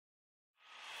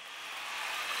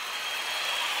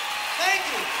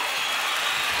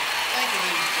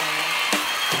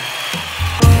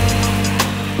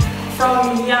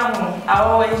I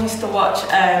always used to watch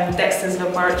Dexter's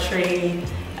Laboratory,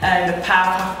 the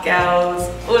Powerpuff Girls,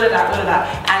 all of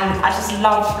that, and I just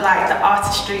love like the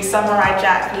artistry. Samurai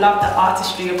Jack, love the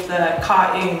artistry of the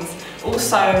cartoons.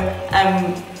 Also,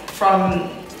 from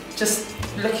just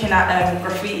looking at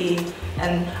graffiti,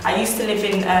 and I used to live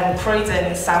in Croydon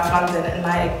in South London, and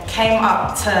I came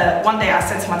up to, one day I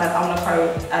said to my dad, I want to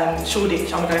go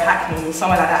Shoreditch, I want to go Hackney or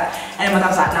somewhere like that, and then my dad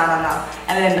was like, no,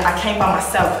 and then I came by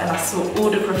myself and I saw all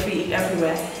the graffiti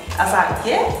everywhere. I was like,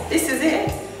 yeah, this is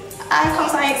it. How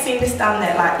comes I ain't seen this down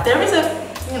there? Like, there is a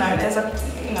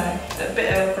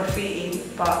bit of graffiti,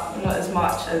 but not as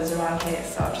much as around here,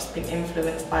 so I've just been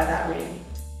influenced by that really.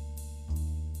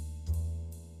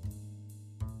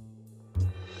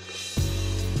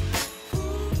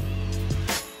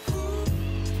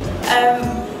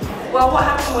 Well, what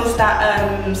happened was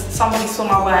that somebody saw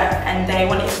my work and they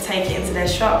wanted to take it into their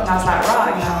shop, and I was like,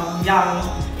 right, I'm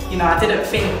young, I didn't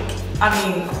think, I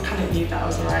kind of knew that I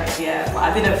was alright, yeah, but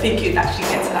I didn't think it'd actually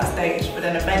get to that stage, but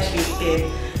then eventually it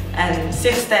did. And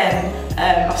since then,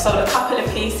 I've sold a couple of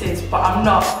pieces, but I'm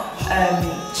not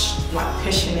like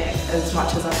pushing it as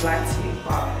much as I'd like to,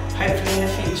 but hopefully in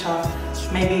the future,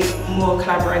 maybe more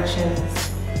collaborations,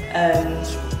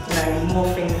 more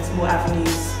things, more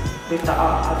avenues with the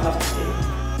art I'd love to do.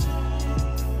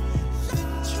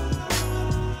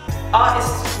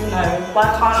 Artists, why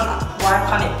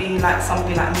can't it be like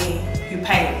somebody like me who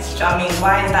paints? Do you know what I mean?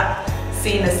 Why is that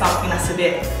seen as something that's a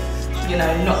bit,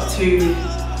 not too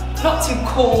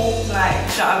cool, like,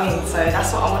 do you know what I mean? So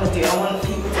that's what I want to do. I want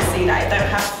people to see that it don't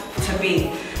have to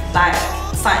be like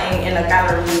something in a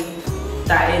gallery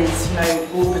that is,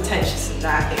 all pretentious and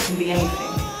that. It can be anything.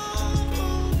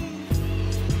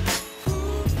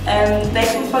 They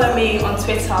can follow me on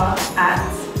Twitter at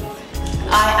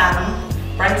I am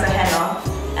Brenda Henneh,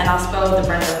 and I'll spell the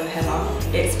Brenda and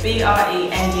Henneh. It's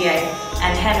B-R-E-N-D-A,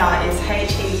 and Henneh is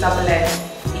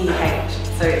H-E-N-N-E-H.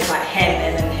 So it's like hen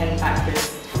and then hen backwards.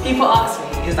 People ask me,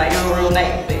 is that your real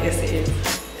name? But yes, it